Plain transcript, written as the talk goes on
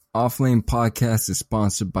Offlane Podcast is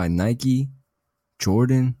sponsored by Nike,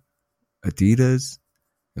 Jordan, Adidas,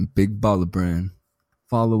 and Big Baller Brand.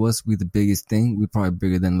 Follow us. We the biggest thing. We probably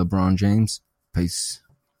bigger than LeBron James. Peace.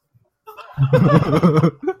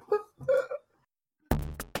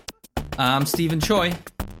 I'm Stephen Choi.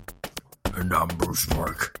 And I'm Bruce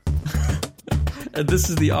Park. And this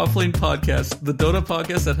is the Offlane Podcast, the Dota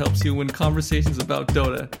podcast that helps you win conversations about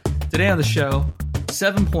Dota. Today on the show,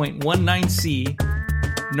 7.19C,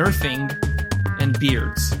 nerfing, and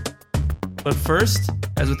beards. But first,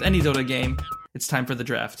 as with any Dota game, it's time for the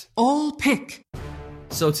draft. All pick.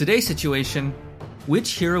 So today's situation,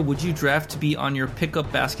 which hero would you draft to be on your pickup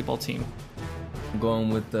basketball team? I'm going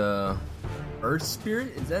with the Earth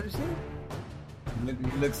Spirit. Is that his name?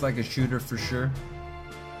 He looks like a shooter for sure.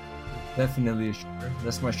 Definitely a shooter.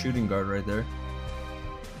 That's my shooting guard right there.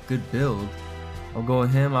 Good build. I'll go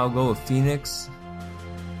with him. I'll go with Phoenix.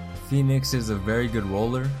 Phoenix is a very good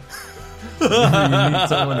roller. You need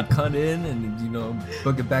someone to cut in and,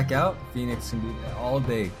 book it back out. Phoenix can do that all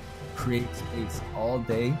day. Create space all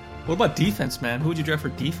day. What about defense, man? Who would you draft for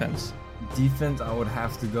defense? Defense, I would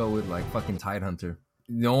have to go with fucking Tidehunter.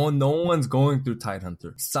 No one's going through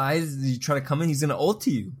Tidehunter. Size, you try to come in, he's gonna ult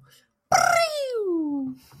you.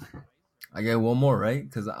 I get one more, right?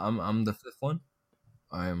 Because I'm the fifth one.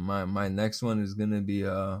 Alright, my next one is gonna be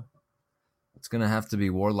it's gonna have to be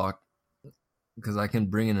Warlock. Because I can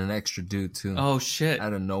bring in an extra dude too. Oh shit.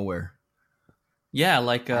 Out of nowhere. Yeah,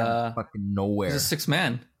 like fucking nowhere. He's a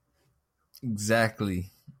 6-man.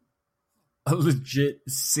 Exactly. A legit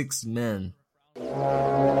 6-man.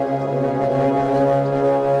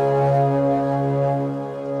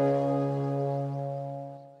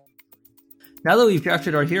 Now that we've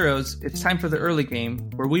drafted our heroes, it's time for the early game,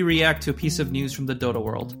 where we react to a piece of news from the Dota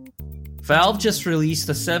world. Valve just released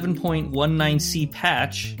the 7.19C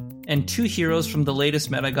patch, and 2 heroes from the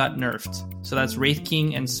latest meta got nerfed. So that's Wraith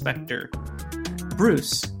King and Spectre.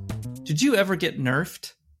 Bruce, did you ever get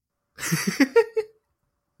nerfed?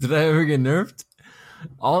 Did I ever get nerfed?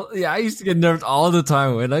 I used to get nerfed all the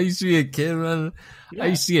time. When I used to be a kid, man, I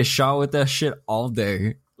used to get shot with that shit all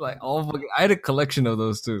day. I had a collection of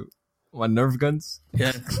those too. My Nerf guns.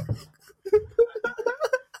 Yeah.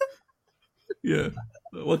 Yeah.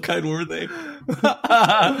 What kind were they?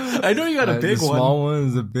 I know you got a big the one. Small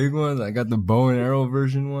ones, the big ones. I got the bow and arrow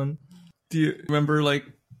version one. Do you remember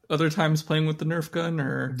other times playing with the Nerf gun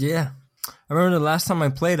or? Yeah. I remember the last time I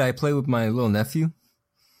played with my little nephew.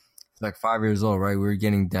 5 years old, right? We were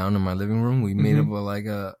getting down in my living room. We made up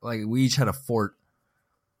we each had a fort.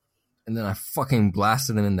 And then I fucking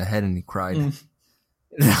blasted him in the head and he cried.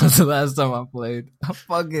 That was the last time I played.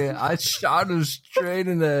 I shot him straight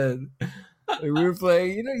in the head. We were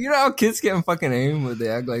playing, you know how kids can't fucking aim, but they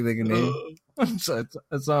act like they can aim. So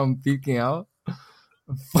I saw him peeking out. I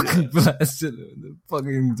fucking blasted him in the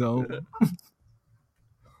fucking dome.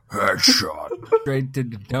 Headshot. Straight to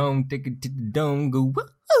the dome, take it to the dome, go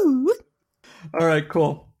woo. All right,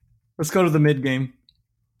 cool. Let's go to the mid game.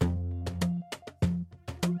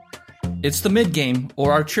 It's the mid game,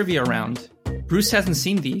 or our trivia round. Bruce hasn't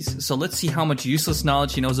seen these, so let's see how much useless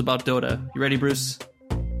knowledge he knows about Dota. You ready, Bruce?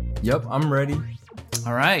 Yep, I'm ready.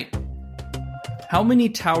 All right. How many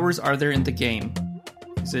towers are there in the game?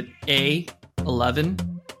 Is it A, 11,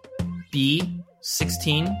 B,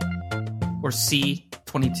 16, or C,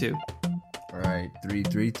 22? All right, 3,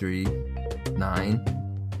 3, 3,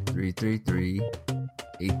 9, 3, 3, 3,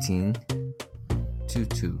 18, 2,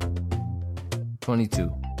 2, 22.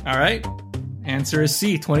 All right. Answer is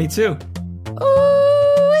C, 22.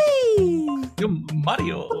 Yo,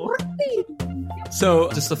 Mario.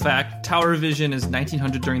 So, just a fact, tower vision is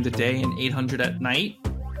 1900 during the day and 800 at night.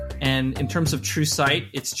 And in terms of true sight,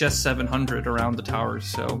 it's just 700 around the towers,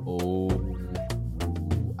 so... Oh,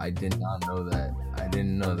 I did not know that. I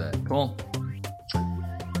didn't know that. Cool.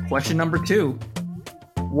 Question number 2.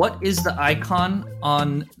 What is the icon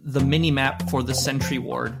on the mini-map for the Sentry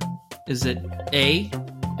Ward? Is it A,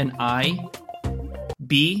 an eye,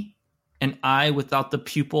 B, an eye without the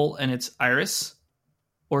pupil and its iris,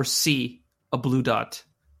 or C, a blue dot?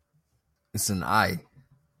 It's an eye.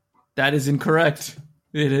 That is incorrect.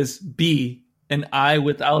 It is B, an eye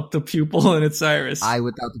without the pupil and its iris. Eye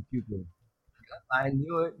without the pupil. I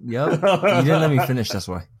knew it. Yep. You didn't let me finish, that's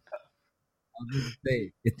why. I was gonna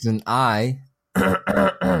say, it's an eye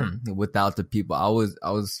without the pupil. I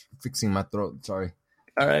was fixing my throat. Sorry.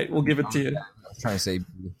 All right, we'll give it to you. I was trying to say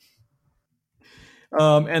B.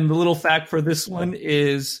 And the little fact for this one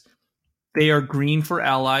is they are green for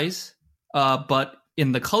allies, but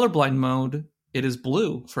in the colorblind mode, it is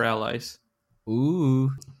blue for allies.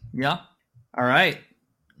 Ooh. Yeah. All right.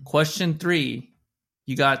 Question 3.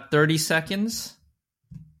 You got 30 seconds.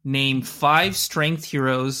 Name 5 strength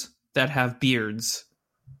heroes that have beards.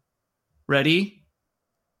 Ready?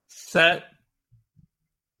 Set.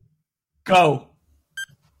 Go.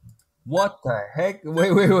 What the heck?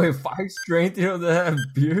 Wait. 5 strength heroes that have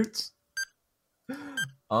beards?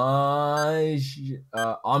 Omni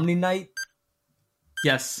Knight?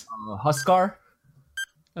 Yes. Huskar?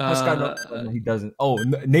 Huskar, no, he doesn't. Oh,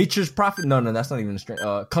 Nature's Prophet? No, that's not even a strength.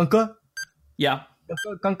 Kunkka? Yeah.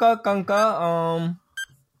 Kunkka.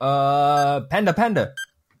 Panda.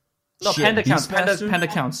 No, Shit, Panda counts. Beastmaster? Panda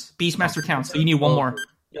counts. Beastmaster counts. So you need one more.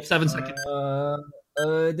 You have 7 seconds. The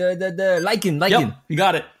Lycan. Yep, you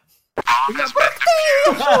got it.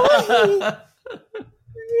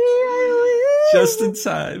 Just in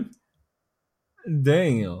time.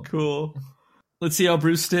 Damn. Cool. Let's see how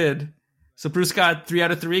Bruce did. So Bruce got 3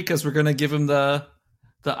 out of 3 because we're gonna give him the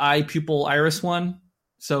eye pupil iris one.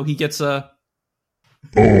 So he gets a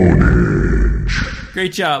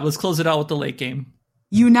great job. Let's close it out with the late game.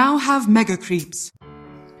 You now have Mega Creeps.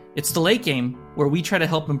 It's the late game where we try to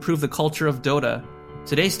help improve the culture of Dota.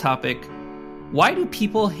 Today's topic: why do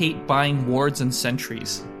people hate buying wards and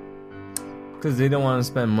sentries? Because they don't want to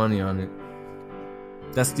spend money on it.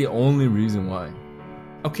 That's the only reason why.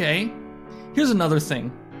 Okay, here's another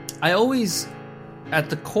thing. I always,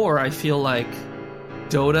 at the core, I feel like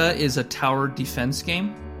Dota is a tower defense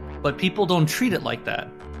game, but people don't treat it like that.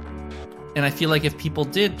 And I feel like if people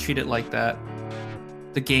did treat it like that,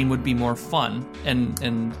 the game would be more fun.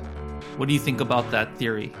 And what do you think about that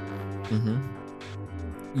theory?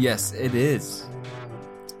 Yes, it is.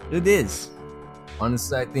 It is.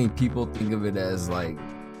 Honestly, I think people think of it as like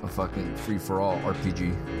a fucking free-for-all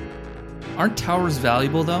RPG. Aren't towers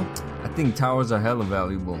valuable, though? I think towers are hella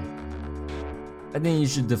valuable. I think you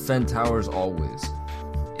should defend towers always.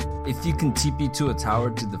 If you can TP to a tower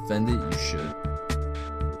to defend it, you should.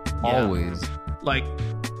 Yeah. Always. Like,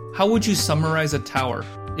 how would you summarize a tower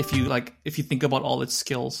if you think about all its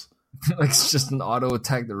skills? Like, it's just an auto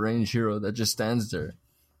attack the range hero that just stands there.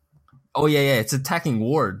 Oh yeah, it's attacking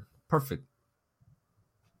ward. Perfect.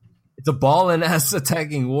 It's a ballin' ass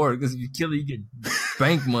attacking ward because if you kill it, you get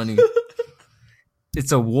bank money.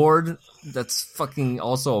 It's a ward that's fucking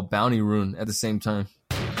also a bounty rune at the same time.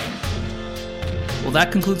 Well,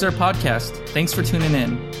 that concludes our podcast. Thanks for tuning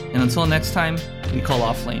in. And until next time, we call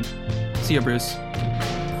off lane. See ya, Bruce.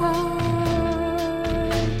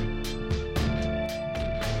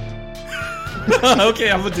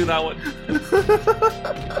 Okay, I'm gonna do that one.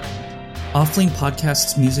 Offlane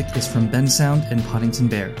Podcast's music is from Ben Sound and Poddington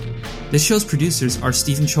Bear. This show's producers are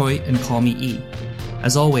Stephen Choi and Call Me E.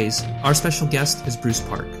 As always, our special guest is Bruce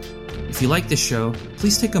Park. If you like this show,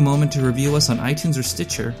 please take a moment to review us on iTunes or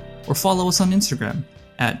Stitcher, or follow us on Instagram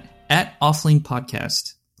at Offlane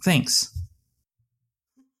Podcast. Thanks.